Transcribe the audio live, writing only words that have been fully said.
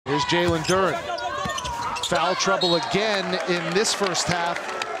Here's Jalen Duren. Foul trouble again in this first half.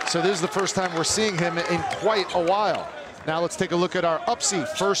 So this is the first time we're seeing him in quite a while. Now let's take a look at our UPSI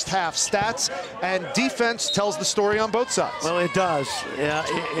first half stats, and defense tells the story on both sides. Well, it does. Yeah,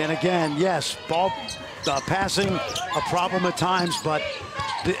 and again, yes, ball passing a problem at times, but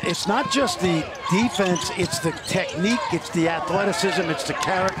it's not just the defense, it's the technique, it's the athleticism, it's the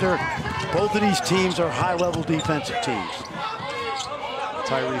character. Both of these teams are high-level defensive teams.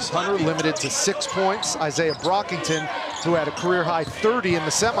 Tyrese Hunter limited to 6 points. Isaiah Brockington, who had a career-high 30 in the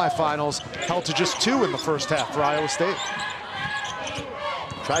semifinals, held to just 2 in the first half for Iowa State.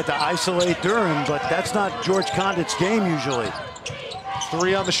 Tried to isolate Duren, but that's not George Condit's game usually.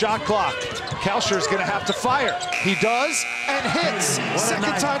 3 on the shot clock. Kalsher's gonna have to fire. He does, and hits.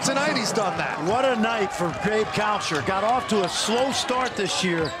 Second time tonight he's done that. What a night for Gabe Kalsher. Got off to a slow start this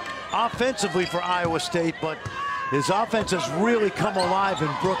year offensively for Iowa State, but his offense has really come alive in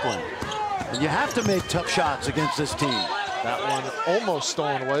Brooklyn. And you have to make tough shots against this team. That one almost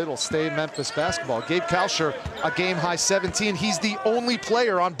stolen away. It'll stay Memphis basketball. Gabe Kalsher, a game-high 17. He's the only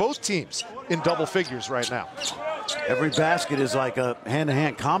player on both teams in double figures right now. Every basket is like a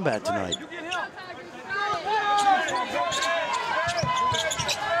hand-to-hand combat tonight.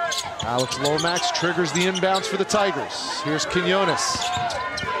 Alex Lomax triggers the inbounds for the Tigers. Here's Quinones.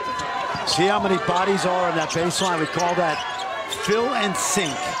 See how many bodies are on that baseline? We call that fill and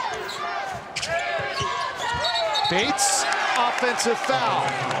sink. Bates, offensive foul.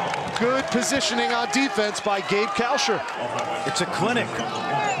 Good positioning on defense by Gabe Kalsher. It's a clinic.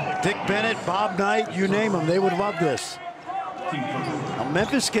 Dick Bennett, Bob Knight, you name them, they would love this. Now,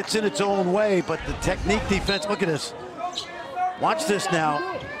 Memphis gets in its own way, but the technique defense, look at this. Watch this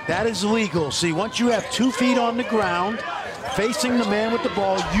now. That is legal. See, once you have 2 feet on the ground, facing the man with the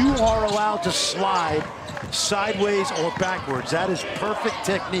ball, you are allowed to slide sideways or backwards. That is perfect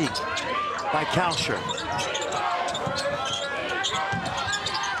technique by Kalsher.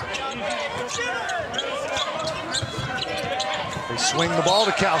 They swing the ball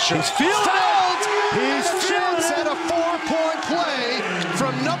to Kalsher. He's fouled! He's fouled at a 4-point play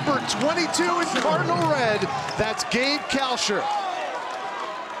from number 22 in Cardinal Red. That's Gabe Kalsher.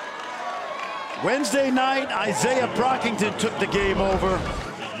 Wednesday night, Isaiah Brockington took the game over.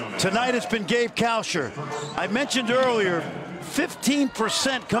 Tonight it's been Gabe Kalsher. I mentioned earlier,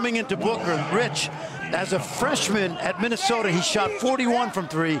 15% coming into Booker. Rich, as a freshman at Minnesota, he shot 41 from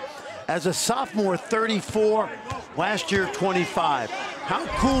 3. As a sophomore, 34. Last year, 25. How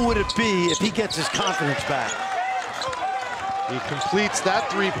cool would it be if he gets his confidence back? He completes that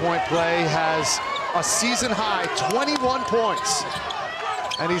 3-point play, has a season high 21 points.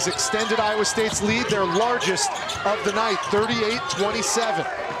 And he's extended Iowa State's lead, their largest of the night, 38-27.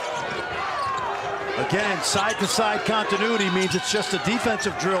 Again, side-to-side continuity means it's just a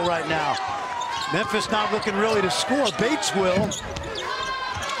defensive drill right now. Memphis not looking really to score. Bates will.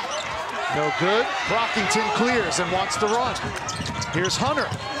 No good. Brockington clears and wants to run. Here's Hunter.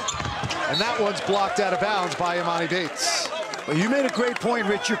 And that one's blocked out of bounds by Imani Bates. Well, you made a great point,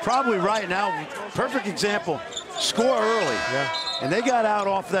 Rich. You're probably right now. Perfect example. Score early. Yeah. And they got out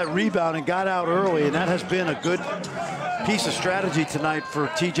off that rebound and got out early, and that has been a good piece of strategy tonight for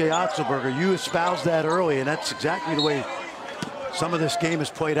TJ Otzelberger. You espoused that early, and that's exactly the way some of this game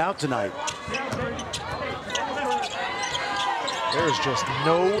has played out tonight. There's just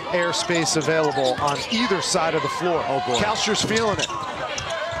no airspace available on either side of the floor. Oh, boy. Kalsher's feeling it.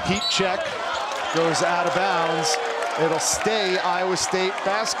 Heat check, goes out of bounds. It'll stay Iowa State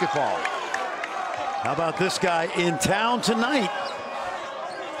basketball. How about this guy in town tonight?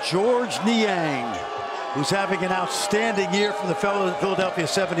 George Niang, who's having an outstanding year from the Philadelphia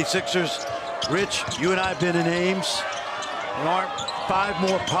 76ers. Rich, you and I have been in Ames. There aren't 5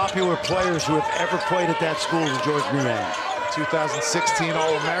 more popular players who have ever played at that school than George Niang. 2016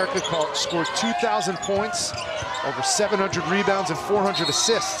 All-America, scored 2,000 points, over 700 rebounds and 400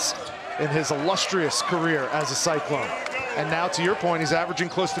 assists in his illustrious career as a Cyclone. And now, to your point, he's averaging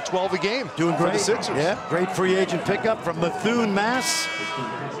close to 12 a game. Doing great. For the Sixers. Yeah, great free agent pickup from Bethune, Mass.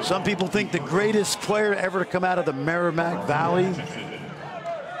 Some people think the greatest player ever to come out of the Merrimack Valley.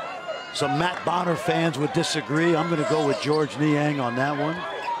 Some Matt Bonner fans would disagree. I'm going to go with George Niang on that one.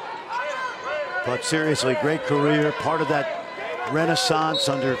 But seriously, great career. Part of that renaissance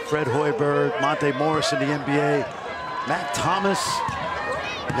under Fred Hoiberg, Monte Morris in the NBA. Matt Thomas,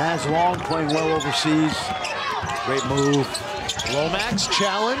 Naz Long playing well overseas. Great move. Lomax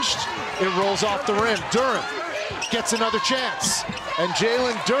challenged. It rolls off the rim. Duren gets another chance. And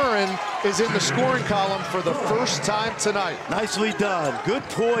Jalen Duren is in the scoring column for the first time tonight. Nicely done. Good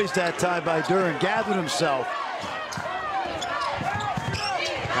poise that time by Duren. Gathered himself.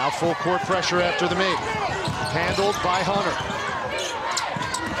 Now full court pressure after the make. Handled by Hunter.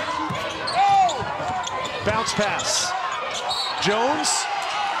 Bounce pass. Jones.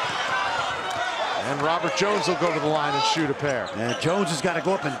 And Robert Jones will go to the line and shoot a pair. And Jones has got to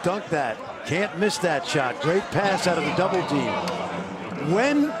go up and dunk that. Can't miss that shot. Great pass out of the double team.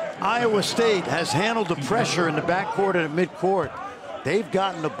 When Iowa State has handled the pressure in the backcourt and at midcourt, they've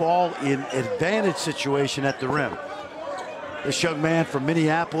gotten the ball in advantage situation at the rim. This young man from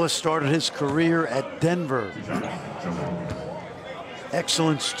Minneapolis started his career at Denver.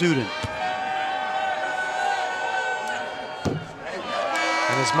 Excellent student.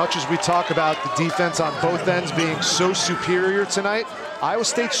 And as much as we talk about the defense on both ends being so superior tonight, Iowa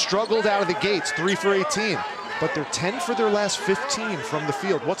State struggled out of the gates, 3 for 18. But they're 10 for their last 15 from the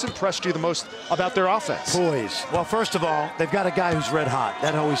field. What's impressed you the most about their offense? Poise. Well, first of all, they've got a guy who's red hot.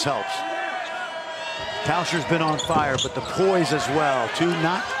 That always helps. Kalsher's been on fire, but the poise as well. 2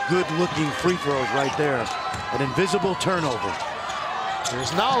 not good-looking free throws right there. An invisible turnover.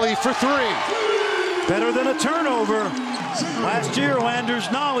 Here's Nolly for 3. Better than a turnover. Last year, Landers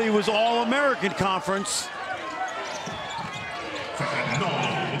Nolly was All-American Conference.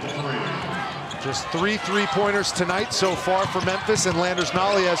 Just 3 3-pointers tonight so far for Memphis, and Landers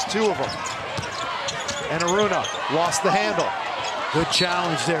Nolly has 2 of them. And Aruna lost the handle. Good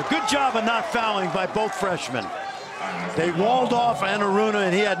challenge there. Good job of not fouling by both freshmen. They walled off Aruna,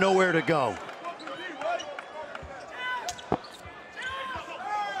 and he had nowhere to go.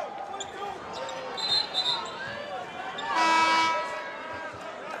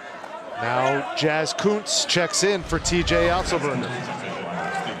 Now Jazz Kuntz checks in for TJ Otzelberger.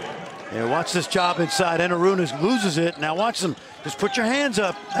 Yeah, watch this job inside. Aruna loses it. Now watch them. Just put your hands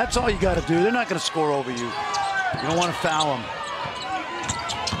up. That's all you got to do. They're not going to score over you. You don't want to foul them.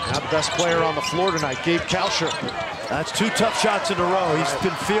 Now the best player on the floor tonight, Gabe Kalsher. That's 2 tough shots in a row. He's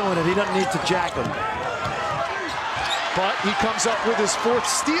been feeling it. He doesn't need to jack them. But he comes up with his 4th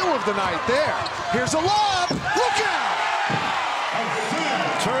steal of the night there. Here's a lob. Look out!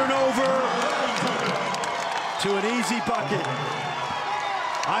 Turnover to an easy bucket.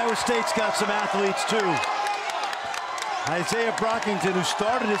 Iowa State's got some athletes too. Isaiah Brockington, who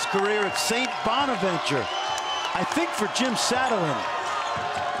started his career at St. Bonaventure, I think for Jim Saddlein.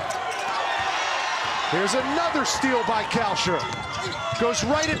 Here's another steal by Kalsher. Goes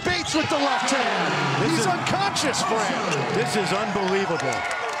right at Bates with the left hand. He's unconscious, Fran. This is unbelievable.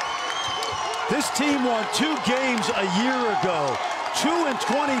 This team won 2 games a year ago. 2 and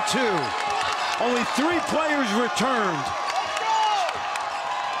 22. Only 3 players returned.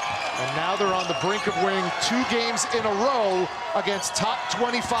 And now they're on the brink of winning 2 games in a row against top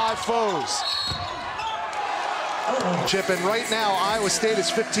 25 foes. Chip, and right now Iowa State is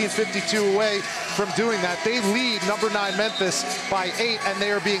 15-52 away from doing that. They lead number 9 Memphis by 8, and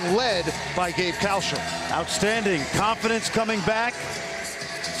they are being led by Gabe Kalsher. Outstanding. Confidence coming back.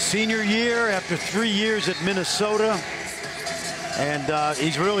 Senior year after 3 years at Minnesota. And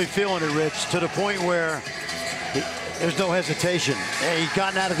he's really feeling it, Rich, to the point where there's no hesitation. He's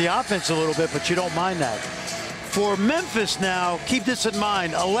gotten out of the offense a little bit, but you don't mind that. For Memphis now, keep this in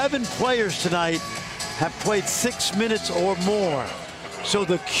mind, 11 players tonight have played 6 minutes or more. So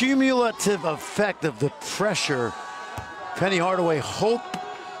the cumulative effect of the pressure, Penny Hardaway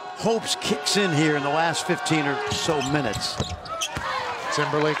hopes kicks in here in the last 15 or so minutes.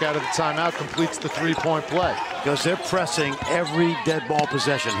 Timberlake out of the timeout completes the 3-point play. Because they're pressing every dead ball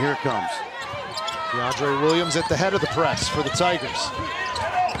possession. Here it comes. DeAndre Williams at the head of the press for the Tigers.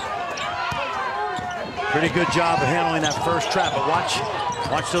 Pretty good job of handling that first trap, but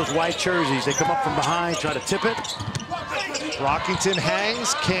watch those white jerseys. They come up from behind, try to tip it. Brockington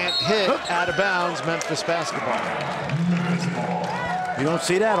hangs, can't hit, out of bounds, Memphis basketball. You don't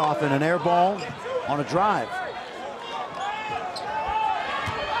see that often, an air ball on a drive.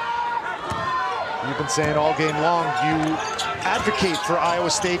 You've been saying all game long, you advocate for Iowa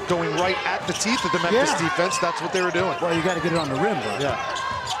State going right at the teeth of the Memphis defense. That's what they were doing. Well, you got to get it on the rim, bro. Yeah.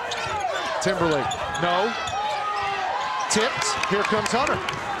 Timberlake, no. Tipped, here comes Hunter.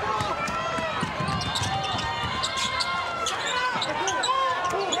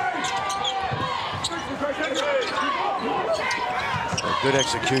 Good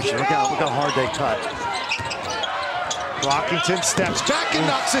execution. Look how hard they cut. Brockington steps back and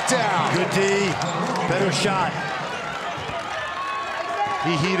knocks it down. Good D, better shot.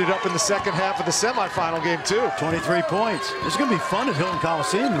 He heated up in the second half of the semifinal game too. 23 points. It's going to be fun at Hilton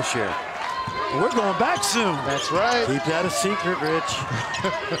Coliseum this year. We're going back soon. That's right. Keep that a secret, Rich.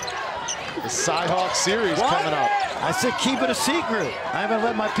 The Cy-Hawk series coming up. I said keep it a secret. I haven't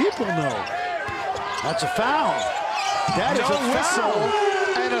let my people know. That's a foul. That is a whistle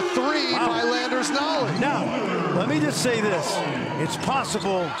foul. And a Let me just say this. It's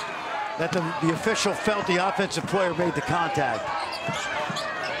possible that the official felt the offensive player made the contact.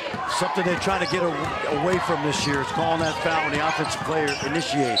 Something they're trying to get away from this year is calling that foul when the offensive player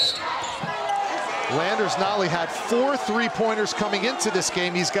initiates. Landers Nolley had 4 3-pointers coming into this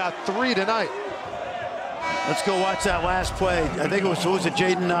game. He's got 3 tonight. Let's go watch that last play. I think it was, who was it,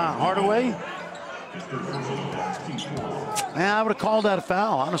 Jaden Hardaway? Man, I would have called that a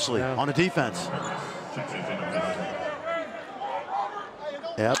foul, honestly, on the defense.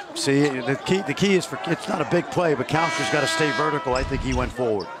 Yep, see, the key is, it's not a big play, but Counselor's got to stay vertical. I think he went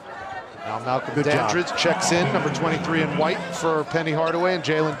forward. Now Malcolm Dandridge checks in, number 23 in white for Penny Hardaway, and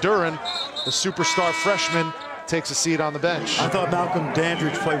Jalen Duren, the superstar freshman, takes a seat on the bench. I thought Malcolm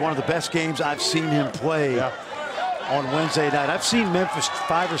Dandridge played one of the best games I've seen him play on Wednesday night. I've seen Memphis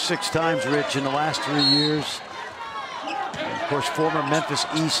 5 or 6 times, Rich, in the last 3 years. Of course, former Memphis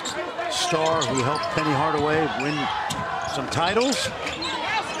East star who helped Penny Hardaway win some titles.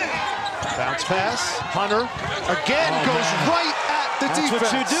 Bounce pass. Hunter again goes right at the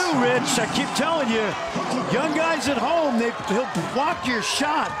defense. That's what you do, Rich. I keep telling you, young guys at home, he'll block your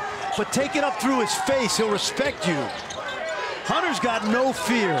shot, but take it up through his face. He'll respect you. Hunter's got no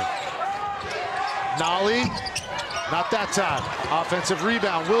fear. Nolley, not that time. Offensive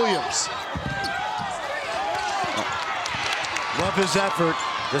rebound, Williams. Love his effort.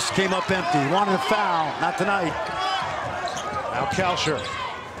 Just came up empty. He wanted a foul, not tonight. Now Kalsher.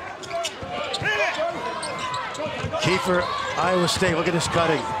 Kiefer, Iowa State, look at this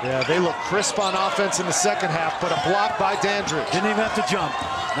cutting. Yeah, they look crisp on offense in the second half, but a block by Dandridge. Didn't even have to jump.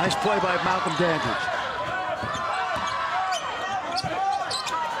 Nice play by Malcolm Dandridge.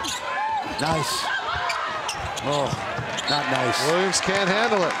 Nice. Oh, not nice. Williams can't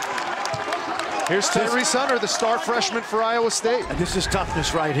handle it. Here's Tyrese Hunter, the star freshman for Iowa State. And this is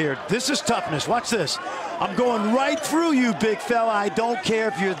toughness right here. This is toughness. Watch this. I'm going right through you, big fella. I don't care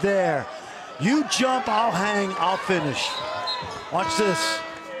if you're there. You jump, I'll hang, I'll finish. Watch this.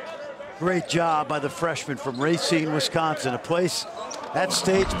 Great job by the freshman from Racine, Wisconsin, a place that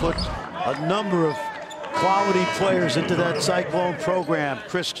state's put a number of quality players into that Cyclone program.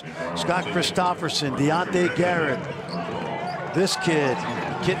 Scott Christopherson, Deontay Garrett. This kid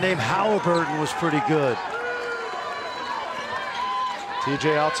named Halliburton was pretty good.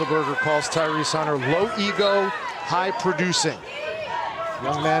 TJ Otzelberger calls Tyrese Hunter low ego, high producing.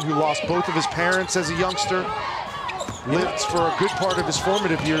 Young man who lost both of his parents as a youngster, lived for a good part of his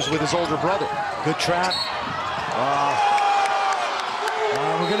formative years with his older brother. Good trap.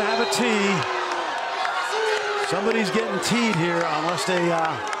 We're gonna have a tee. Somebody's getting teed here unless they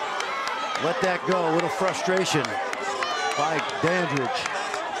let that go. A little frustration by Dandridge.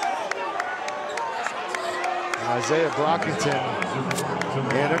 And Isaiah Brockington.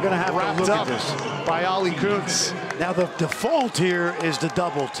 Yeah, they're gonna have to look at this. By Ali Kuntz. Now the default here is the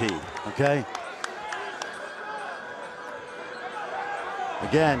double T, okay?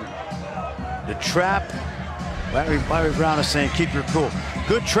 Again, the trap. Larry Brown is saying keep your cool.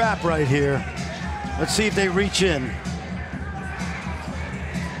 Good trap right here. Let's see if they reach in.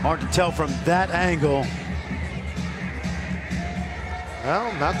 Hard to tell from that angle.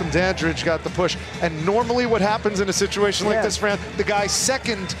 Well, Malcolm Dandridge got the push. And normally what happens in a situation like this, Fran, the guy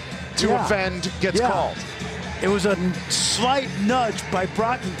second to offend gets called. It was a slight nudge by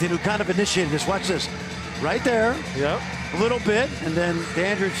Brockington who kind of initiated this. Watch this. Right there. Yep. A little bit, and then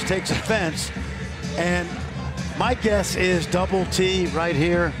Dandridge takes offense. And my guess is double T right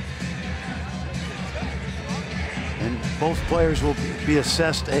here. And both players will be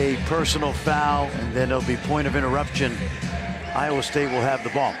assessed a personal foul, and then there'll be point of interruption. Iowa State will have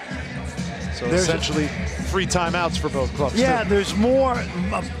the ball. So there's essentially free timeouts for both clubs. Yeah, too. there's more.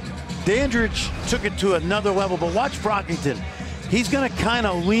 Dandridge took it to another level, but watch Brockington. He's going to kind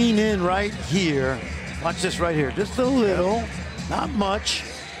of lean in right here. Watch this right here. Just a little, not much,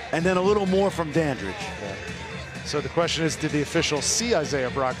 and then a little more from Dandridge. Yeah. So the question is, did the officials see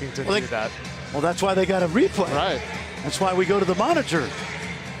Isaiah Brockington do that? Well, that's why they got a replay. Right. That's why we go to the monitor.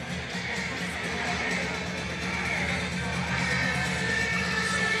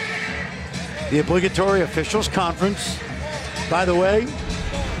 The obligatory officials conference. By the way,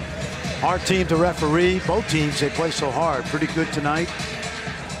 our team to referee, both teams, they play so hard. Pretty good tonight.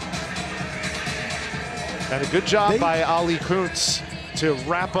 And a good job by Ali Kuntz to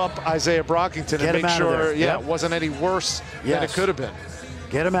wrap up Isaiah Brockington and make sure, it wasn't any worse than it could have been.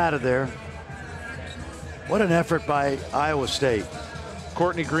 Get him out of there. What an effort by Iowa State.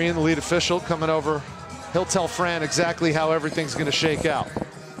 Courtney Green, the lead official, coming over. He'll tell Fran exactly how everything's going to shake out.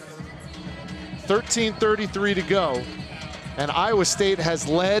 13:33 to go, and Iowa State has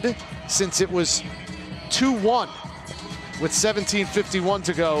led since it was 2-1 with 17:51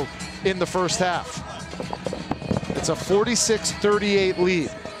 to go in the first half. It's a 46-38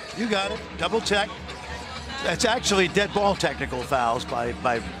 lead. You got it. Double check. That's actually dead ball technical fouls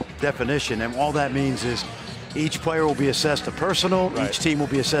by definition, and all that means is each player will be assessed a personal, right. Each team will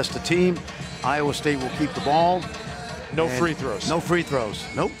be assessed a team. Iowa State will keep the ball. No free throws. No free throws.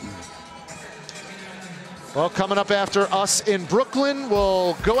 Nope. Well, coming up after us in Brooklyn,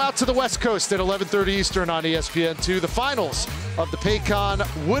 we'll go out to the West Coast at 11:30 Eastern on ESPN2. The finals of the Paycon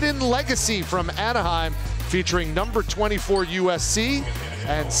Wooden Legacy from Anaheim, featuring number 24 USC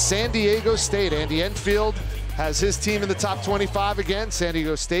and San Diego State. Andy Enfield has his team in the top 25 again. San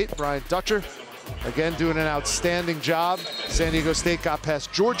Diego State, Brian Dutcher, again doing an outstanding job. San Diego State got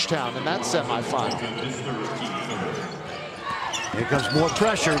past Georgetown in that semifinal. Here comes more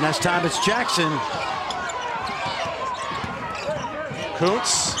pressure, and this time it's Jackson.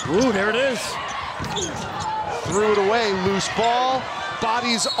 Kuntz. Ooh, there it is. Threw it away, loose ball.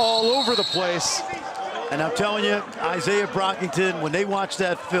 Bodies all over the place. And I'm telling you, Isaiah Brockington, when they watch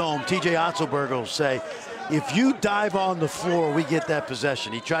that film, TJ Otzelberger will say, if you dive on the floor, we get that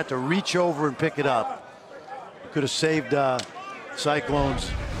possession. He tried to reach over and pick it up. Could have saved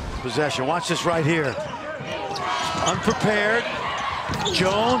Cyclones' possession. Watch this right here. Unprepared.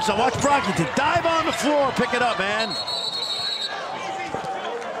 Jones, now watch Brockington. Dive on the floor, pick it up, man.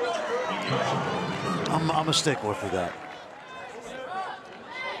 I'm a stickler for that.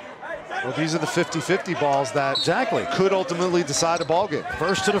 Well, these are the 50-50 balls that exactly could ultimately decide a ball game.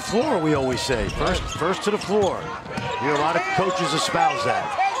 First to the floor, we always say. First to the floor. You hear a lot of coaches espouse that.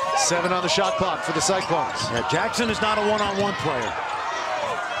 7 on the shot clock for the Cyclones. Yeah, Jackson is not a one-on-one player.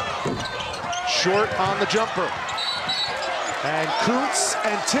 Short on the jumper. And Kuntz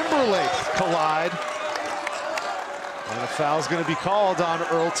and Timberlake collide. And a foul's going to be called on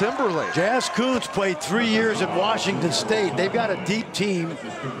Earl Timberlake. Jazz Kuntz played 3 years at Washington State. They've got a deep team.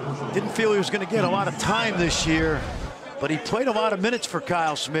 Didn't feel he was going to get a lot of time this year, but he played a lot of minutes for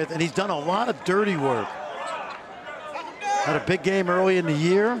Kyle Smith, and he's done a lot of dirty work. Had a big game early in the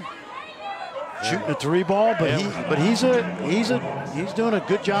year, shooting a 3 ball, but he's doing a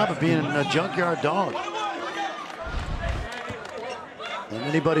good job of being a junkyard dog. And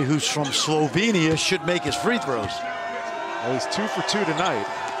anybody who's from Slovenia should make his free throws. Well, he's 2 for 2 tonight.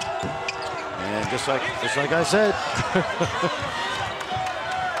 And just like I said.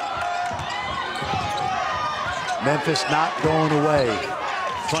 Memphis not going away.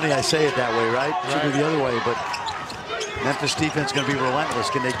 Funny I say it that way, right? Should be the other way, but Memphis defense going to be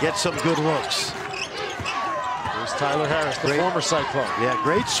relentless. Can they get some good looks? There's Tyler Harris, the former Cyclone. Yeah,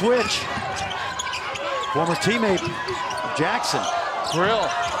 great switch. Former teammate Jackson. Grill.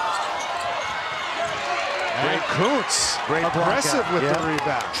 And Kuntz, great aggressive with the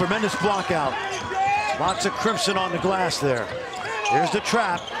rebound. Tremendous block out. Lots of crimson on the glass there. Here's the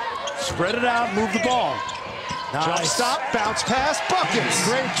trap. Spread it out, move the ball. Nice. Jump stop, bounce pass, buckets.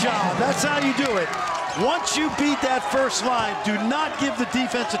 Great job. That's how you do it. Once you beat that first line, do not give the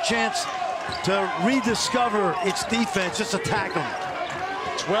defense a chance to rediscover its defense. Just attack them.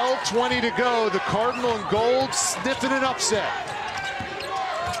 12:20 to go. The Cardinal and Gold sniffing an upset.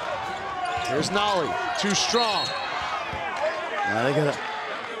 Here's Nolly, too strong. Now they gotta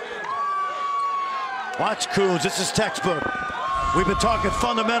watch Kuntz. This is textbook. We've been talking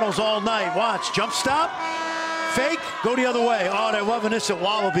fundamentals all night. Watch, jump stop, fake, go the other way. Oh, they're loving this at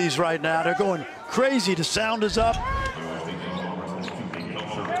Wallabies right now. They're going crazy. The sound is up.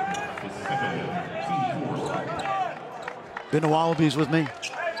 Been to Wallabies with me?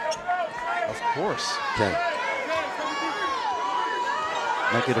 Of course. Okay.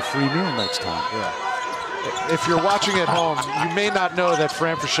 Might get a free meal next time. Yeah. If you're watching at home, you may not know that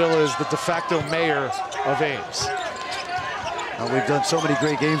Fran Fraschilla is the de facto mayor of Ames. We've done so many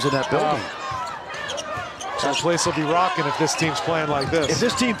great games in that building. That place will be rocking if this team's playing like this. If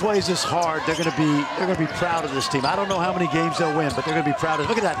this team plays this hard, they're going to be proud of this team. I don't know how many games they'll win, but they're going to be proud of.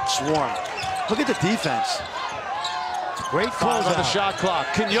 Look at that swarm. Look at the defense. Great close on the shot clock.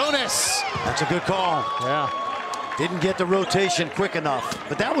 Quinones. That's a good call. Yeah. Didn't get the rotation quick enough,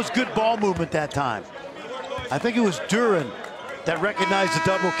 but that was good ball movement that time. I think it was Duran that recognized the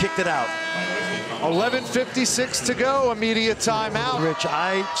double, kicked it out. 11:56 to go, immediate timeout. Rich,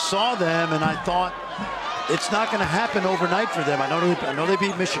 I saw them and I thought it's not going to happen overnight for them. I know they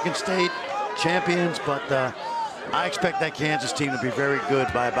beat Michigan State, champions, but I expect that Kansas team to be very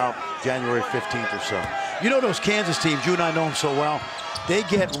good by about January 15th or so. You know those Kansas teams, you and I know them so well, they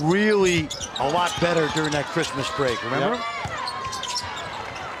get really a lot better during that Christmas break, remember? Yep.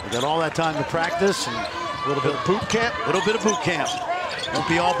 They got all that time to practice and a little bit of boot camp. A little bit of boot camp. Won't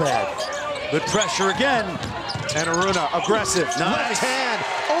be all bad. Good pressure again. And Aruna, aggressive. Nice. Left hand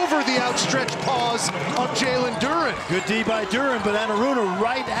over the outstretched paws of Jalen Duren. Good D by Duren, but Aruna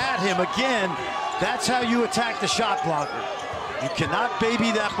right at him again. That's how you attack the shot blocker. You cannot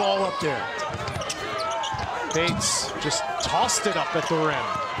baby that ball up there. Bates just tossed it up at the rim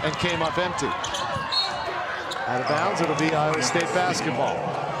and came up empty. Out of bounds, it'll be Iowa State basketball.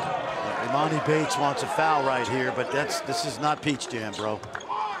 Imani Bates wants a foul right here, but this is not Peach Jam, bro.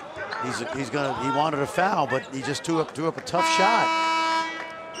 He wanted a foul, but he just threw up a tough shot.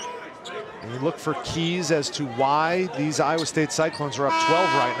 And you look for keys as to why these Iowa State Cyclones are up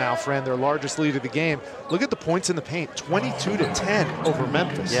 12 right now, Fran, their largest lead of the game. Look at the points in the paint, 22-10 over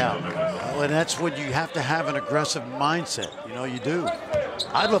Memphis. Yeah, well, and that's what you have to have, an aggressive mindset. You know, you do.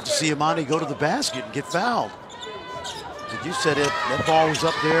 I'd love to see Imani go to the basket and get fouled. Did you said it? That ball was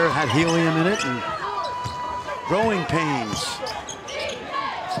up there, had helium in it, and growing pains.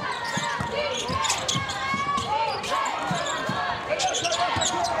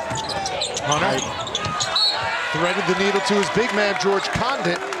 Hunter threaded the needle to his big man, George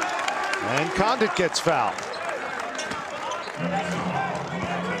Condit, and Condit gets fouled.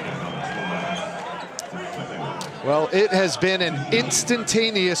 Well, it has been an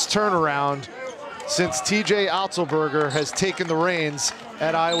instantaneous turnaround since TJ Otzelberger has taken the reins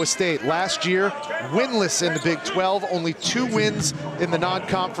at Iowa State. Last year, winless in the Big 12, only 2 wins in the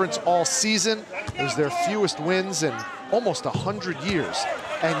non-conference all season. It was their fewest wins in almost 100 years.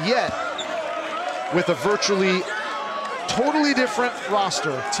 And yet, with a virtually totally different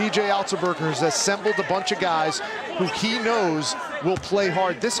roster, TJ Otzelberger has assembled a bunch of guys who he knows will play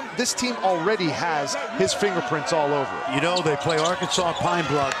hard. This team already has his fingerprints all over it. You know, they play Arkansas Pine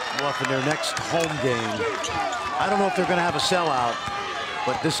Bluff in their next home game. I don't know if they're going to have a sellout,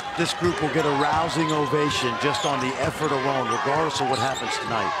 but this group will get a rousing ovation just on the effort alone, regardless of what happens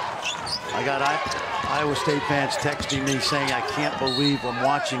tonight. I got Iowa State fans texting me saying, I can't believe I'm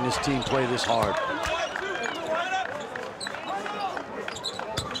watching this team play this hard.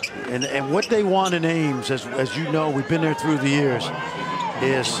 And what they want in Ames, as you know, we've been there through the years,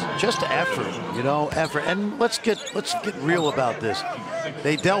 is just effort, you know, effort. And let's get real about this.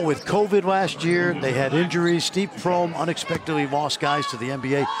 They dealt with COVID last year. They had injuries. Steve Prohm unexpectedly lost guys to the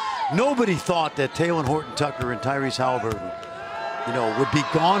NBA. Nobody thought that Taylor Horton-Tucker and Tyrese Halliburton, you know, would be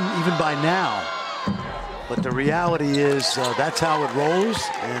gone even by now. But the reality is that's how it rolls.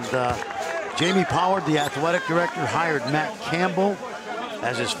 And Jamie Pollard, the athletic director, hired Matt Campbell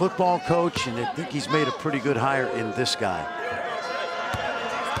as his football coach, and I think he's made a pretty good hire in this guy.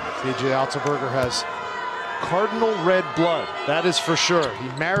 TJ Otzelberger has cardinal red blood, that is for sure. He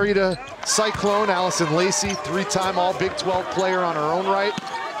married a Cyclone, Allison Lacey, 3-time all Big 12 player on her own right,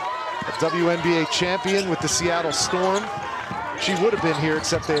 a WNBA champion with the Seattle Storm. She would have been here,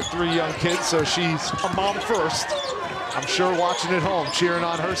 except they have 3 young kids, so she's a mom first. I'm sure watching at home, cheering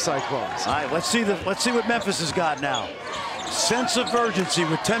on her Cyclones. All right, let's see what Memphis has got now. Sense of urgency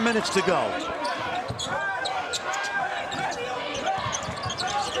with 10 minutes to go.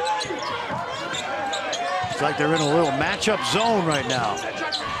 It's like they're in a little matchup zone right now.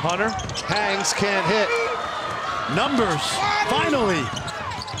 Hunter hangs, can't hit. Numbers, finally.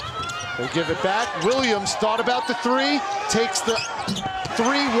 They give it back. Williams thought about the 3, takes the 3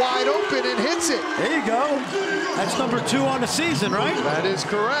 wide open and hits it. There you go. That's number 2 on the season, right? That is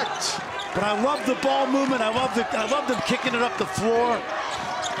correct. But I love the ball movement. I love them kicking it up the floor.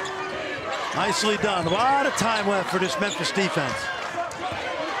 Nicely done. A lot of time left for this Memphis defense.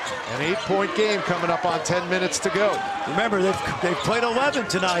 An 8-point game coming up on 10 minutes to go. Remember, they've played 11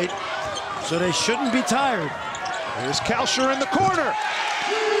 tonight, so they shouldn't be tired. Here's Kalsher in the corner.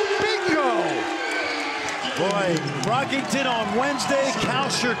 Bingo! Boy, Brockington on Wednesday,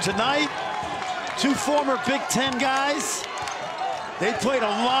 Kalsher tonight. 2 former Big Ten guys. They played a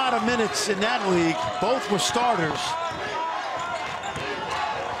lot of minutes in that league. Both were starters.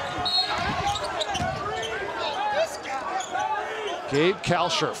 Gabe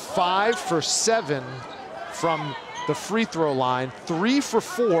Kalsher, 5 for 7 from the free throw line, 3 for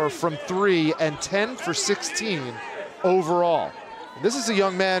 4 from 3, and 10 for 16 overall. This is a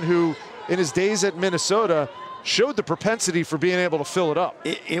young man who, in his days at Minnesota, showed the propensity for being able to fill it up.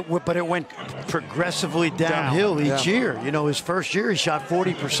 But it went progressively downhill each year. You know, his first year he shot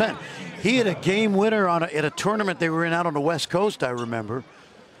 40%. He had a game winner at a tournament they were in out on the West Coast, I remember.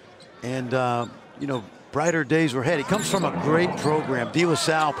 And, you know, brighter days were ahead. He comes from a great program. De La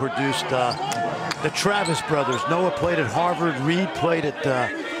Salle produced the Travis brothers. Noah played at Harvard. Reed played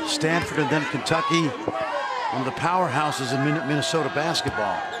at Stanford and then Kentucky. One of the powerhouses in Minnesota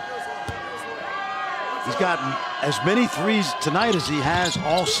basketball. He's gotten as many threes tonight as he has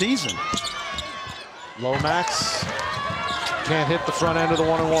all season. Lomax can't hit the front end of the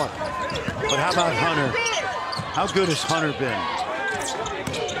 1-on-1. But how about Hunter? How good has Hunter been?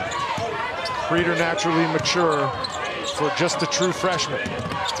 Preternaturally mature for just a true freshman.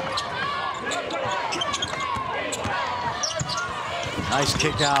 Nice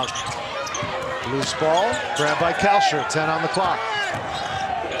kick out. Loose ball, grabbed by Kalsher, 10 on the clock.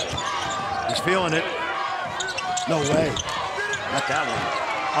 He's feeling it. No way. Not that one.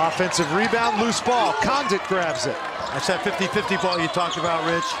 Offensive rebound, loose ball. Condit grabs it. That's that 50-50 ball you talked about,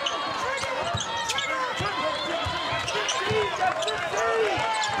 Rich.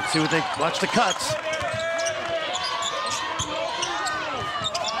 Let's see what they, watch the cuts.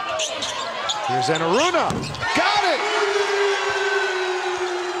 Here's Enaruna. Got it!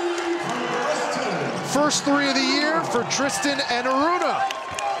 First three of the year for Tristan Enaruna.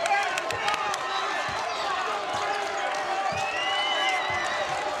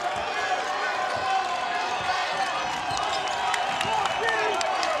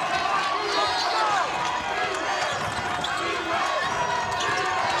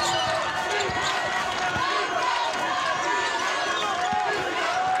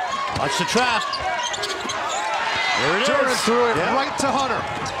 Watch the trap. There it Duran is. threw it Yeah. right to Hunter.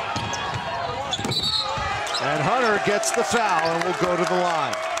 And Hunter gets the foul and will go to the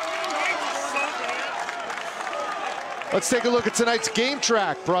line. Let's take a look at tonight's game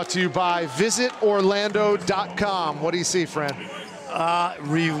track, brought to you by visitorlando.com. What do you see, friend?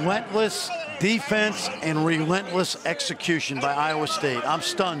 Relentless defense and relentless execution by Iowa State. I'm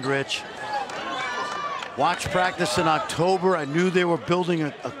stunned, Rich. Watched practice in October. I knew they were building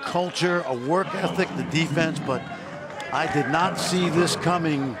a culture, a work ethic, the defense, but I did not see this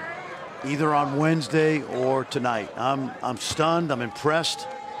coming either on Wednesday or tonight. I'm stunned. I'm impressed.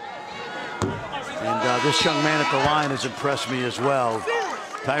 And this young man at the line has impressed me as well.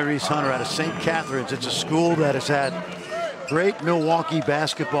 Tyrese Hunter out of St. Catherine's. It's a school that has had great Milwaukee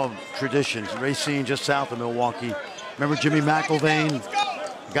basketball traditions. Racine, just south of Milwaukee. Remember Jimmy McIlvain?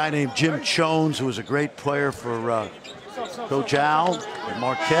 A guy named Jim Chones, who was a great player for Coach Al at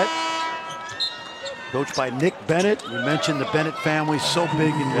Marquette. Coached by Nick Bennett. We mentioned the Bennett family, so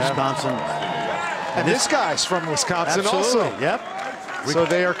big in Wisconsin. And this guy's from Wisconsin absolutely, also. Yep. So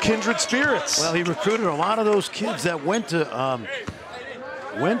they are kindred spirits. Well, he recruited a lot of those kids that went to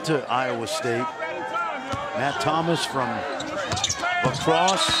Iowa State. Matt Thomas from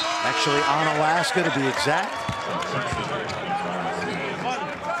lacrosse, actually on Alaska to be exact.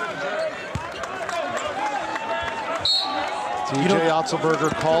 TJ Otzelberger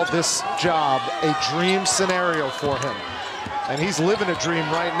called this job a dream scenario for him. And he's living a dream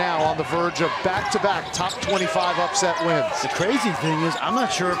right now on the verge of back-to-back top 25 upset wins. The crazy thing is, I'm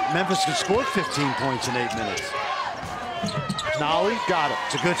not sure if Memphis can score 15 points in 8 minutes. Nolly got it.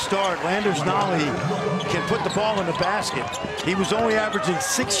 It's a good start. Landers Nolly can put the ball in the basket. He was only averaging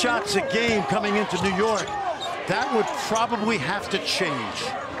 6 shots a game coming into New York. That would probably have to change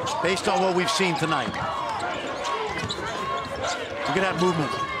based on what we've seen tonight. Look at that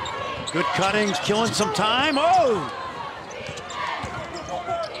movement. Good cutting, killing some time. Oh!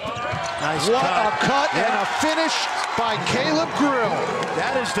 Nice what cut. a cut and a finish by Caleb Grill.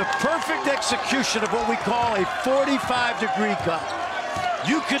 That is the perfect execution of what we call a 45-degree cut.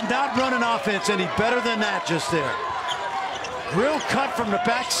 You could not run an offense any better than that just there. Grill cut from the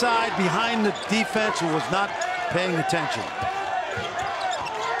backside behind the defense who was not paying attention.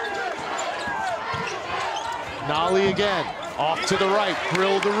 Nolly again, off to the right,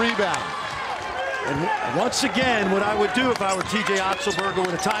 Grill the rebound. And once again, what I would do if I were TJ Otzelberger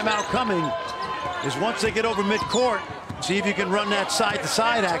with a timeout coming is once they get over midcourt, see if you can run that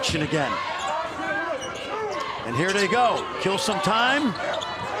side-to-side action again. And here they go. Kill some time.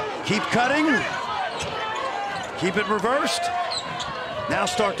 Keep cutting. Keep it reversed. Now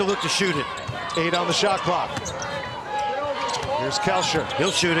start to look to shoot it. 8 on the shot clock. Here's Kalsher.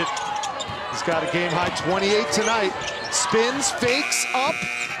 He'll shoot it. He's got a game-high 28 tonight. Spins, fakes, up,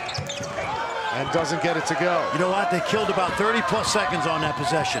 and doesn't get it to go. You know what? They killed about 30-plus seconds on that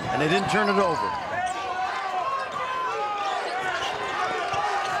possession, and they didn't turn it over.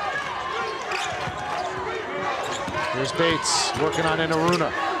 Here's Bates working on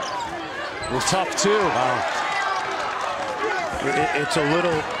Enaruna. Well, tough, too. It's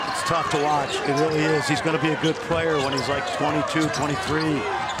tough to watch. It really is. He's going to be a good player when he's like 22, 23.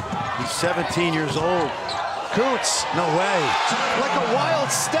 He's 17 years old. Coots. No way. Like a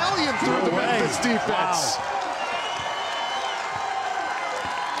wild stallion through the Memphis defense. Wow.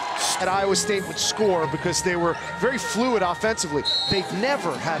 at Iowa State would score because they were very fluid offensively. They've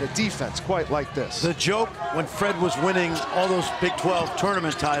never had a defense quite like this. The joke when Fred was winning all those Big 12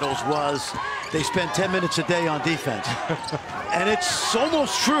 tournament titles was they spend 10 minutes a day on defense. And it's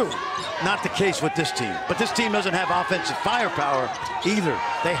almost true. Not the case with this team. But this team doesn't have offensive firepower either.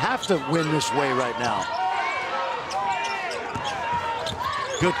 They have to win this way right now.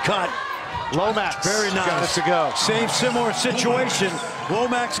 Good cut. Lomax. Very nice. Got it to go. Same similar situation.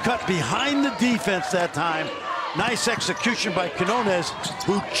 Lomax cut behind the defense that time. Nice execution by Quinones,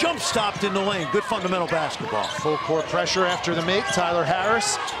 who jump-stopped in the lane. Good fundamental basketball. Full court pressure after the make. Tyler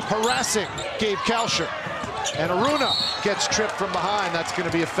Harris harassing Gabe Kalsher. And Aruna gets tripped from behind. That's going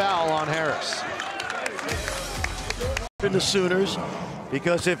to be a foul on Harris. In the Sooners,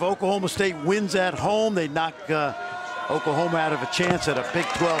 because if Oklahoma State wins at home, they knock Oklahoma out of a chance at a Big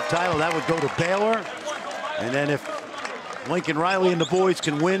 12 title. That would go to Baylor. And then if Lincoln Riley and the boys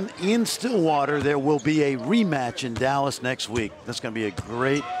can win in Stillwater, there will be a rematch in Dallas next week. That's going to be a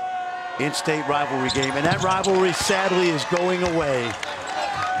great in-state rivalry game. And that rivalry, sadly, is going away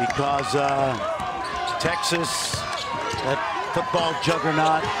because Texas, that football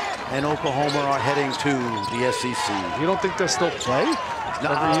juggernaut, and Oklahoma are heading to the SEC. You don't think they'll still play?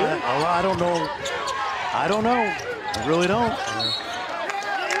 I don't know. I don't know. I really don't.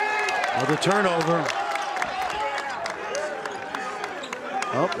 Another turnover.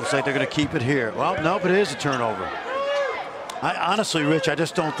 Oh, looks like they're going to keep it here. Well, no, but it is a turnover. Honestly, Rich, I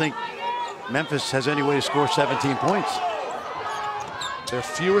just don't think Memphis has any way to score 17 points. Their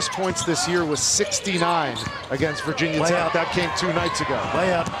fewest points this year was 69 against Virginia Tech. That came 2 nights ago.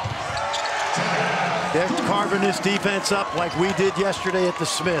 Layup. They're carving this defense up like we did yesterday at the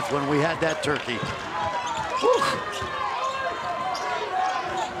Smith when we had that turkey. Whew.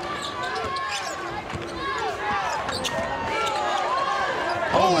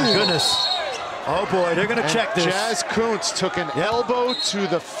 Oh my goodness. Oh boy, they're going to check this. Jazz Kuntz took an elbow to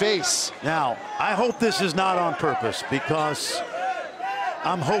the face. Now, I hope this is not on purpose because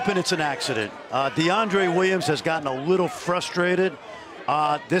I'm hoping it's an accident. DeAndre Williams has gotten a little frustrated.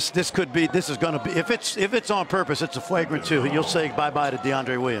 This is going to be, if it's on purpose, it's a flagrant 2. You'll say bye-bye to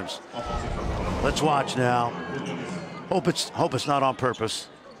DeAndre Williams. Let's watch now. Hope it's not on purpose.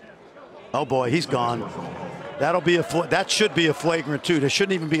 Oh boy, he's gone. That should be a flagrant 2. There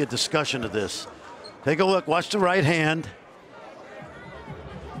shouldn't even be a discussion of this. Take a look. Watch the right hand.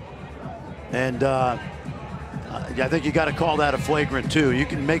 And I think you got to call that a flagrant 2. You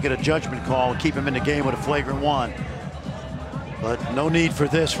can make it a judgment call and keep him in the game with a flagrant 1. But no need for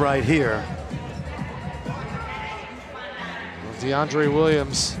this right here. Well, DeAndre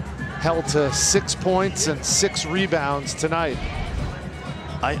Williams held to 6 points and 6 rebounds tonight.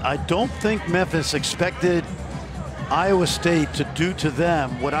 I don't think Memphis expected Iowa State to do to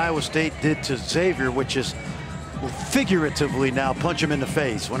them what Iowa State did to Xavier, which is figuratively now punch him in the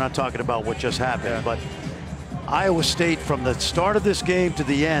face. We're not talking about what just happened, but Iowa State from the start of this game to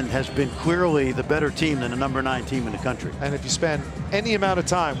the end has been clearly the better team than the #9 team in the country. And if you spend any amount of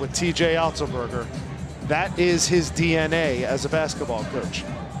time with TJ Otzelberger, that is his DNA as a basketball coach.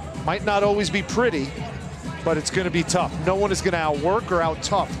 Might not always be pretty, but it's going to be tough. No one is going to outwork or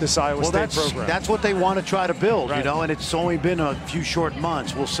out-tough this Iowa State program. That's what they want to try to build, right. You know, and it's only been a few short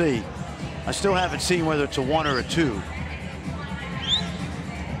months. We'll see. I still haven't seen whether it's a 1 or a 2.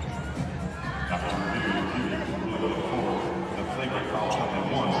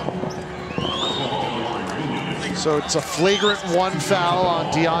 So it's a flagrant 1 foul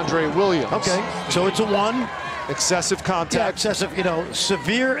on DeAndre Williams. Okay, so it's a 1. Excessive contact. Yeah, excessive, you know,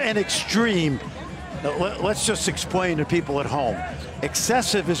 severe and extreme. Now, let's just explain to people at home.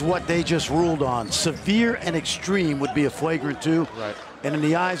 Excessive is what they just ruled on. Severe and extreme would be a flagrant 2. Right. And in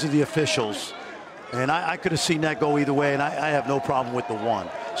the eyes of the officials, and I could have seen that go either way, and I have no problem with the 1.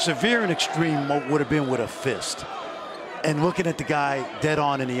 Severe and extreme would have been with a fist. And looking at the guy dead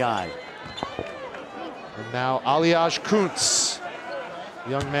on in the eye. And now Aliaj Kuntz,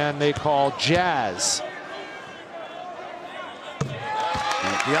 young man they call Jazz.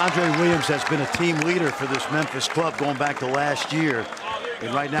 DeAndre Williams has been a team leader for this Memphis club going back to last year.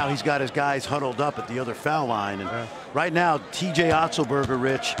 And right now he's got his guys huddled up at the other foul line. And right now, TJ Otzelberger,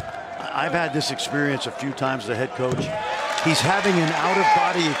 Rich, I've had this experience a few times as a head coach. He's having an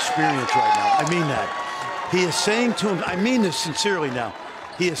out-of-body experience right now. I mean that. He is saying to him, I mean this sincerely now,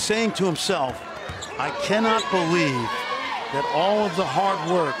 he is saying to himself, I cannot believe that all of the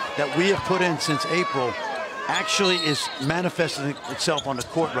hard work that we have put in since April actually is manifesting itself on the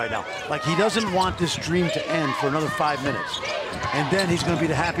court right now. Like he doesn't want this dream to end for another 5 minutes. And then he's going to be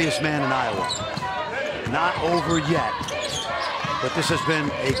the happiest man in Iowa. Not over yet. But this has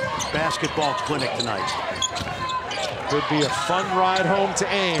been a basketball clinic tonight. Could be a fun ride home to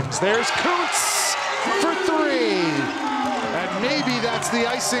Ames. There's Kuntz for three. And maybe that's the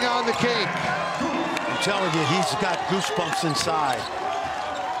icing on the cake. I'm telling you, he's got goosebumps inside.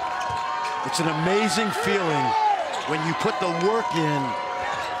 It's an amazing feeling when you put the work in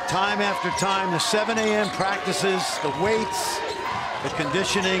time after time, the 7 a.m. practices, the weights, the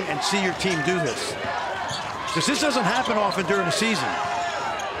conditioning, and see your team do this. Because this doesn't happen often during the season.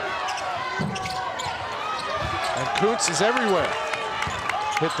 And Kuntz is everywhere.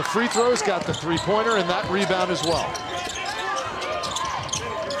 Hit the free throws, got the three-pointer, and that rebound as well.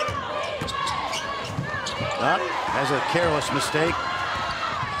 Has a careless mistake.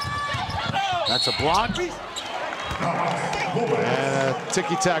 That's a block. And a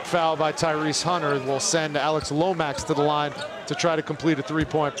ticky-tack foul by Tyrese Hunter will send Alex Lomax to the line to try to complete a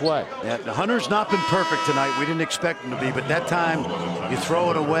three-point play. Yeah, Hunter's not been perfect tonight. We didn't expect him to be, but that time you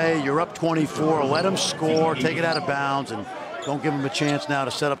throw it away, you're up 24, let him score, take it out of bounds, and don't give them a chance now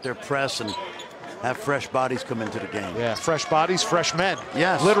to set up their press and have fresh bodies come into the game. Yeah, fresh bodies, fresh men.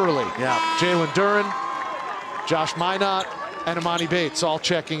 Yes. Literally. Yeah. Jalen Duren, Josh Minot, and Imani Bates all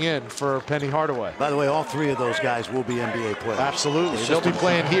checking in for Penny Hardaway. By the way, all three of those guys will be NBA players. Absolutely. They'll be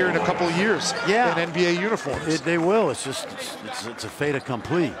playing here in a couple of years in NBA uniforms. They will. It's just, it's a fait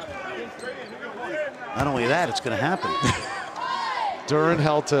accompli. Not only that, it's going to happen. Duren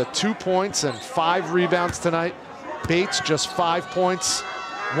held to 2 points and 5 rebounds tonight. Bates just 5 points,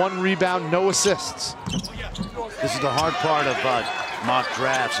 1 rebound, no assists. This is the hard part of mock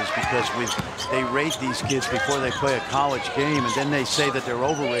drafts, is because they rate these kids before they play a college game, and then they say that they're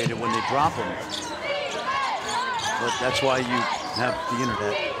overrated when they drop them. But that's why you have the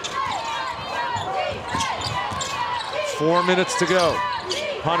internet. 4 minutes to go.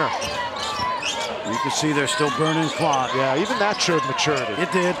 Hunter. You can see they're still burning clock. Yeah, even that showed maturity.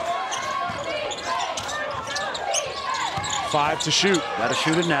 It did. 5 to shoot. Got to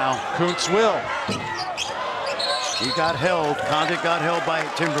shoot it now. Kuntz will. He got held. Condit got held by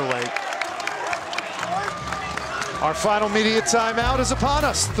Timberlake. Our final media timeout is upon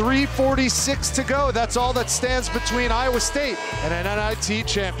us. 3:46 to go. That's all that stands between Iowa State and an NIT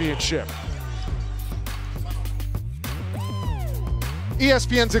championship.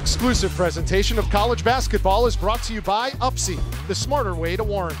 ESPN's exclusive presentation of college basketball is brought to you by Upsy, the smarter way to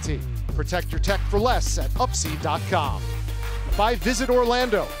warranty. Protect your tech for less at upsy.com. By Visit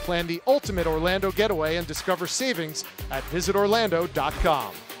Orlando. Plan the ultimate Orlando getaway and discover savings at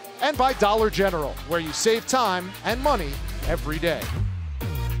visitorlando.com. And by Dollar General, where you save time and money every day.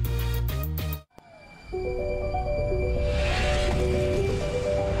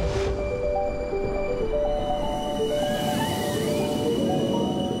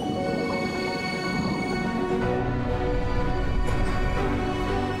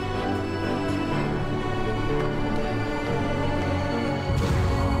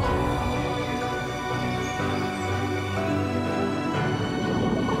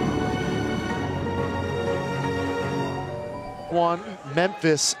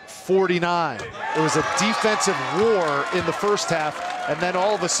 Memphis 49. It was a defensive war in the first half, and then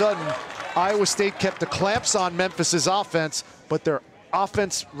all of a sudden, Iowa State kept the clamps on Memphis's offense, but their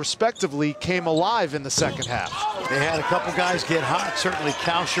offense, respectively, came alive in the second half. They had a couple guys get hot, certainly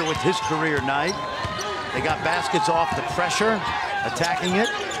Kausher with his career night. They got baskets off the pressure, attacking it.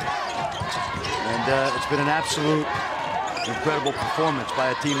 And it's been an absolute incredible performance by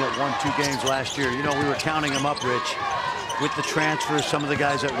a team that won 2 games last year. You know, we were counting them up, Rich, with the transfers, some of the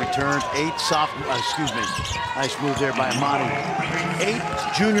guys that returned. 8 sophomores, nice move there by Imani. 8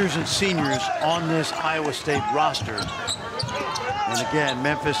 juniors and seniors on this Iowa State roster. And again,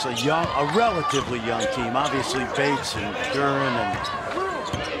 Memphis, a relatively young team. Obviously, Bates and Duren and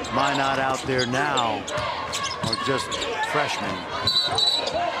Minot out there now are just freshmen.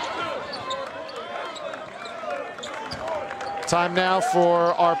 Time now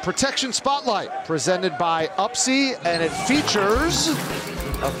for our Protection Spotlight, presented by Upsy, and it features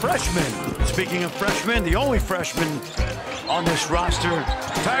a freshman. Speaking of freshmen, the only freshman on this roster,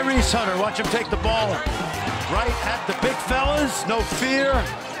 Tyrese Hunter. Watch him take the ball right at the big fellas, no fear.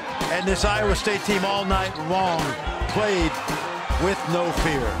 And this Iowa State team all night long played with no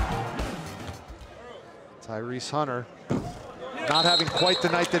fear. Tyrese Hunter not having quite the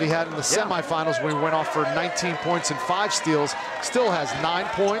night that he had in the semifinals when he went off for 19 points and 5 steals. Still has 9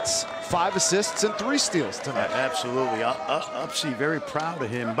 points, 5 assists, and 3 steals tonight. Absolutely. Upsy, very proud of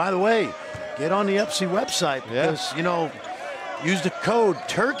him. By the way, get on the Upsy website because, you know, use the code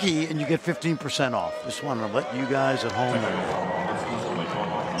TURKEY and you get 15% off. Just wanted to let you guys at home know.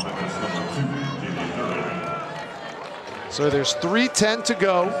 So there's 3:10 to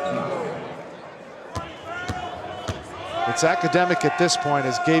go. It's academic at this point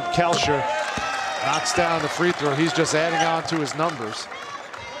as Gabe Kalsher knocks down the free throw. He's just adding on to his numbers.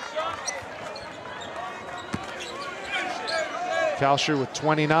 Kalsher with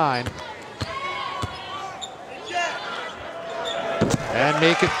 29. And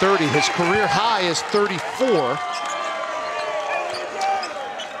make it 30. His career high is 34.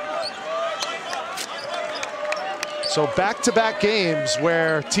 So back-to-back games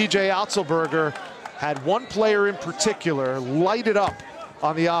where TJ Otzelberger had one player in particular light it up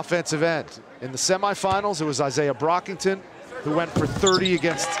on the offensive end. In the semifinals, it was Isaiah Brockington who went for 30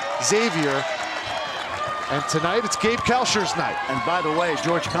 against Xavier. And tonight, it's Gabe Kalsher's night. And by the way,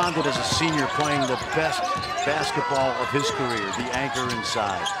 George Condit is a senior playing the best basketball of his career, the anchor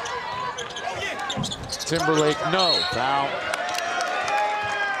inside. Timberlake, no. Foul.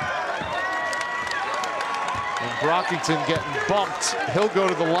 And Brockington getting bumped. He'll go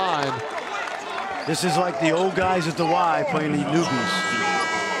to the line. This is like the old guys at the Y playing the newbies.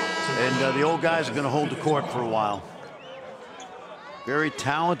 And the old guys are going to hold the court for a while. Very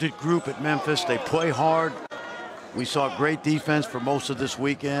talented group at Memphis. They play hard. We saw great defense for most of this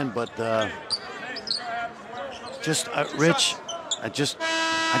weekend, but Rich, I just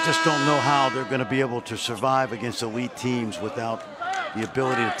don't know how they're going to be able to survive against elite teams without the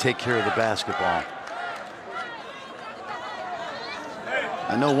ability to take care of the basketball.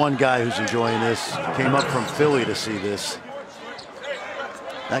 I know one guy who's enjoying this. Came up from Philly to see this.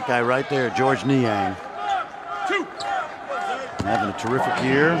 That guy right there, George Niang. Having a terrific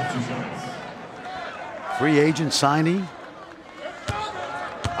year. Free agent signee.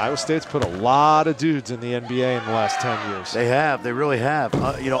 Iowa State's put a lot of dudes in the NBA in the last 10 years. They have, they really have.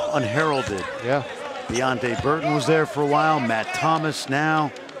 You know, unheralded. Yeah. Deonte Burton was there for a while. Matt Thomas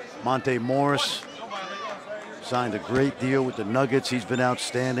now. Monte Morris signed a great deal with the Nuggets. He's been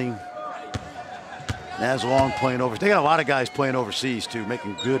outstanding. Naz Long playing overseas. They got a lot of guys playing overseas too,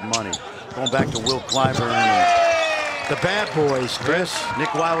 making good money. Going back to Will Clyburn and the Bad Boys, Chris.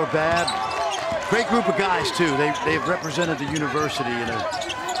 Nick Weiler Bad. Great group of guys too. They've represented the university in a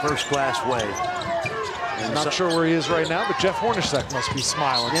first-class way. I'm not sure where he is right now, but Jeff Hornacek must be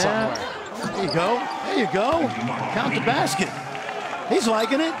smiling somewhere. There you go. There you go. Count the basket. He's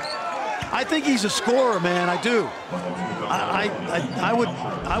liking it. I think he's a scorer, man. I do.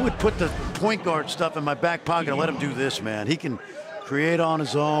 I would put the point guard stuff in my back pocket and let him do this, man. He can create on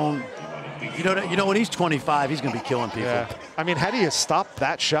his own. You know, when he's 25, he's going to be killing people. Yeah. I mean, how do you stop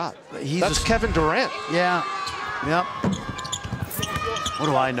that shot? That's Kevin Durant. Yeah. Yep. What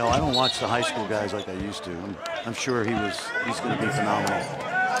do I know? I don't watch the high school guys like I used to. I'm sure he's going to be phenomenal.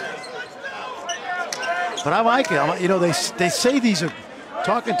 But I like it. You know, they say these are.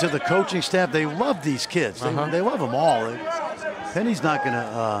 Talking to the coaching staff, they love these kids. They love them all. Penny's not going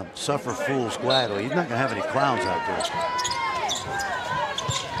to suffer fools gladly. He's not going to have any clowns out there.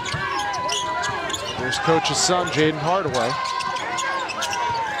 Here's Coach's son, Jaden Hardaway.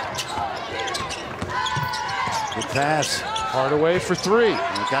 Good pass. Hardaway for three.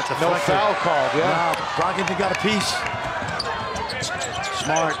 Got the no foul called. Yeah. No, Brockington got a piece.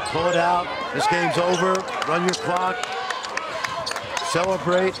 Smart. Pull it out. This game's over. Run your clock.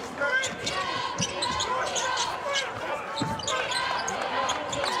 Celebrate.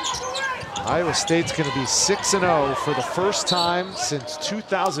 Iowa State's going to be 6-0 for the first time since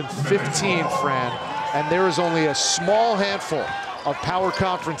 2015, Fran. And there is only a small handful of power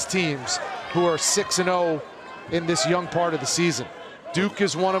conference teams who are 6-0 in this young part of the season. Duke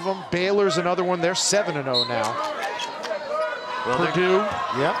is one of them. Baylor's another one. They're 7-0 now. Well, Purdue.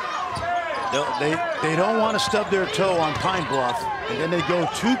 Yep. They don't want to stub their toe on Pine Bluff, and then they go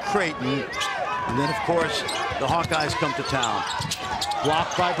to Creighton, and then, of course, the Hawkeyes come to town.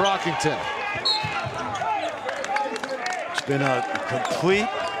 Blocked by Brockington. It's been a complete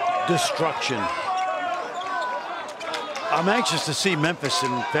destruction. I'm anxious to see Memphis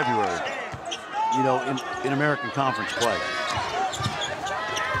in February, you know, in American Conference play.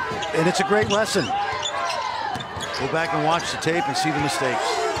 And it's a great lesson. Go back and watch the tape and see the mistakes.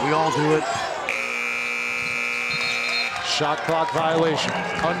 We all do it. Shot clock violation.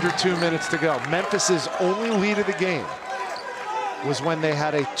 Under 2 minutes to go. Memphis's only lead of the game was when they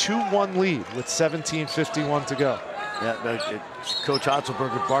had a 2-1 lead with 17:51 to go. Yeah, Coach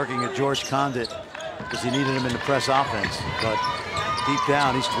Otzelberger barking at George Condit because he needed him in the press offense. But deep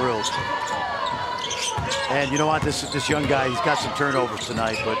down, he's thrilled. And you know what? This young guy, he's got some turnovers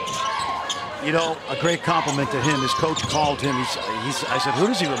tonight, but you know, a great compliment to him. His coach called him. I said, who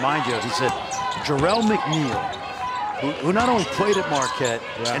does he remind you of? He said, Jarrell McNeal. who not only played at Marquette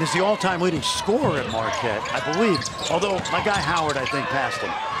and is the all-time leading scorer at Marquette, I believe. Although my guy Howard, I think, passed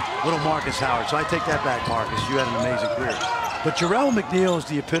him. Little Marcus Howard. So I take that back, Marcus. You had an amazing career. But Jarrell McNeil is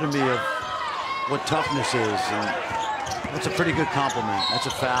the epitome of what toughness is. And that's a pretty good compliment. That's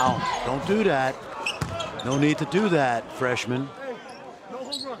a foul. Don't do that. No need to do that, freshman.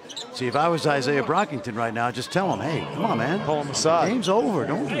 See, if I was Isaiah Brockington right now, I'd just tell him, hey, come on, man. Pull him aside. Game's over.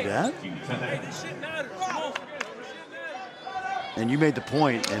 Don't do that. And you made the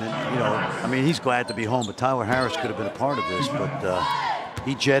point, and you know, I mean, he's glad to be home, but Tyler Harris could have been a part of this, but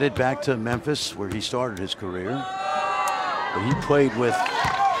he jetted back to Memphis where he started his career. But he played with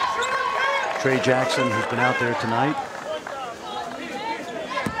Trey Jackson, who's been out there tonight.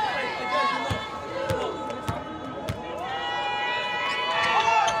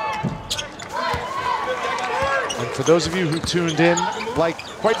 And for those of you who tuned in, like,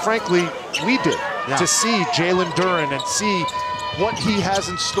 quite frankly, we did, to see Jalen Duren and see what he has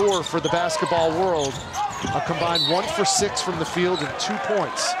in store for the basketball world. A combined 1 for 6 from the field and 2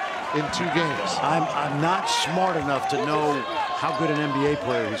 points in 2 games. I'm not smart enough to know how good an NBA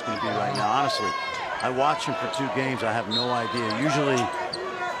player he's going to be right now, honestly. I watched him for 2 games. I have no idea. Usually,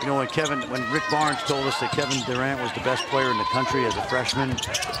 you know, when Rick Barnes told us that Kevin Durant was the best player in the country as a freshman,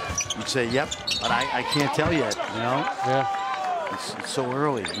 you'd say, yep, but I can't tell yet, you know? Yeah. It's so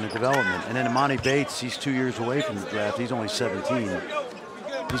early in the development. And then Imani Bates, he's 2 years away from the draft. He's only 17.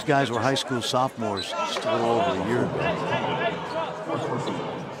 These guys were high school sophomores just a little over a year ago.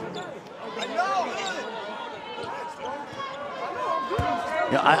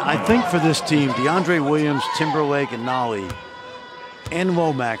 Yeah, I think for this team, DeAndre Williams, Timberlake, and Nolly, and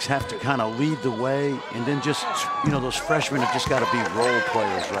Lomax have to kind of lead the way, and then just, you know, those freshmen have just got to be role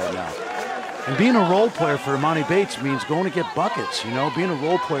players right now. And being a role player for Imani Bates means going to get buckets, you know. Being a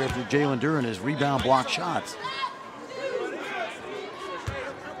role player for Jalen Duren is rebound, block shots.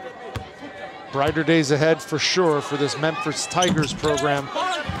 Brighter days ahead for sure for this Memphis Tigers program.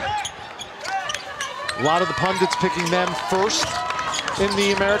 A lot of the pundits picking them first in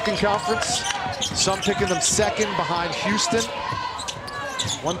the American Conference. Some picking them second behind Houston.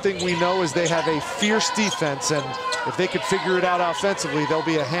 One thing we know is they have a fierce defense, and if they could figure it out offensively, they'll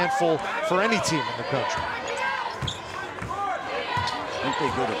be a handful for any team in the country. I think they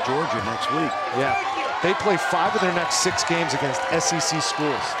go to Georgia next week. Yeah, they play 5 of their next 6 games against SEC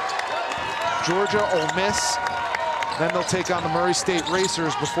schools. Georgia, Ole Miss, then they'll take on the Murray State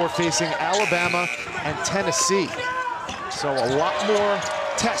Racers before facing Alabama and Tennessee. So a lot more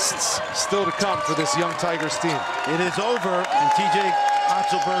tests still to come for this young Tigers team. It is over, and TJ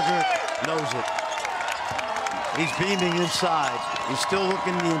Otzelberger knows it. He's beaming inside. He's still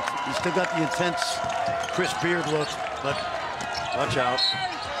looking. He's still got the intense Chris Beard look, but watch out.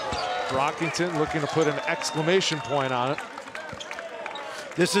 Brockington looking to put an exclamation point on it.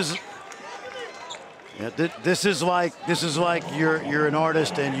 This is. Yeah, this is like you're an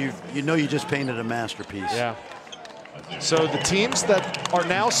artist and you know you just painted a masterpiece. Yeah. So the teams that are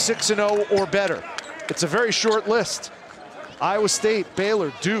now 6-0 or better, it's a very short list. Iowa State,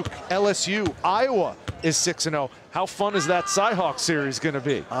 Baylor, Duke, LSU, Iowa is 6-0. How fun is that Cyhawk series going to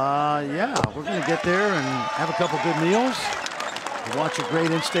be? Yeah, we're going to get there and have a couple good meals and watch a great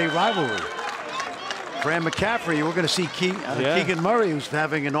in-state rivalry. Fran McCaffrey, we're going to see Keegan Murray, who's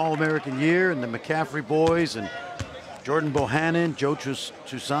having an All-American year, and the McCaffrey boys, and Jordan Bohannon, Joe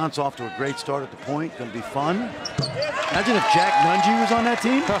Toussaint's off to a great start at the point. Going to be fun. Imagine if Jack Nungy was on that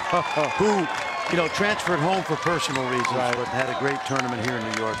team, who, you know, transferred home for personal reasons, but had a great tournament here in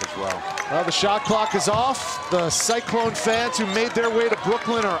New York as well. Well, the shot clock is off. The Cyclone fans who made their way to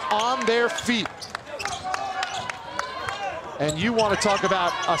Brooklyn are on their feet. And you want to talk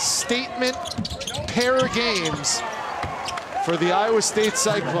about a statement pair of games for the Iowa State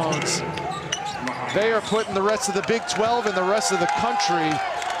Cyclones. They are putting the rest of the Big 12 and the rest of the country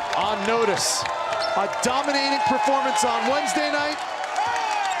on notice. A dominating performance on Wednesday night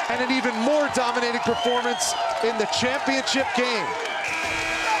and an even more dominating performance in the championship game.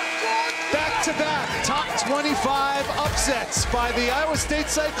 Back-to-back top 25 upsets by the Iowa State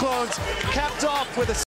Cyclones, capped off with a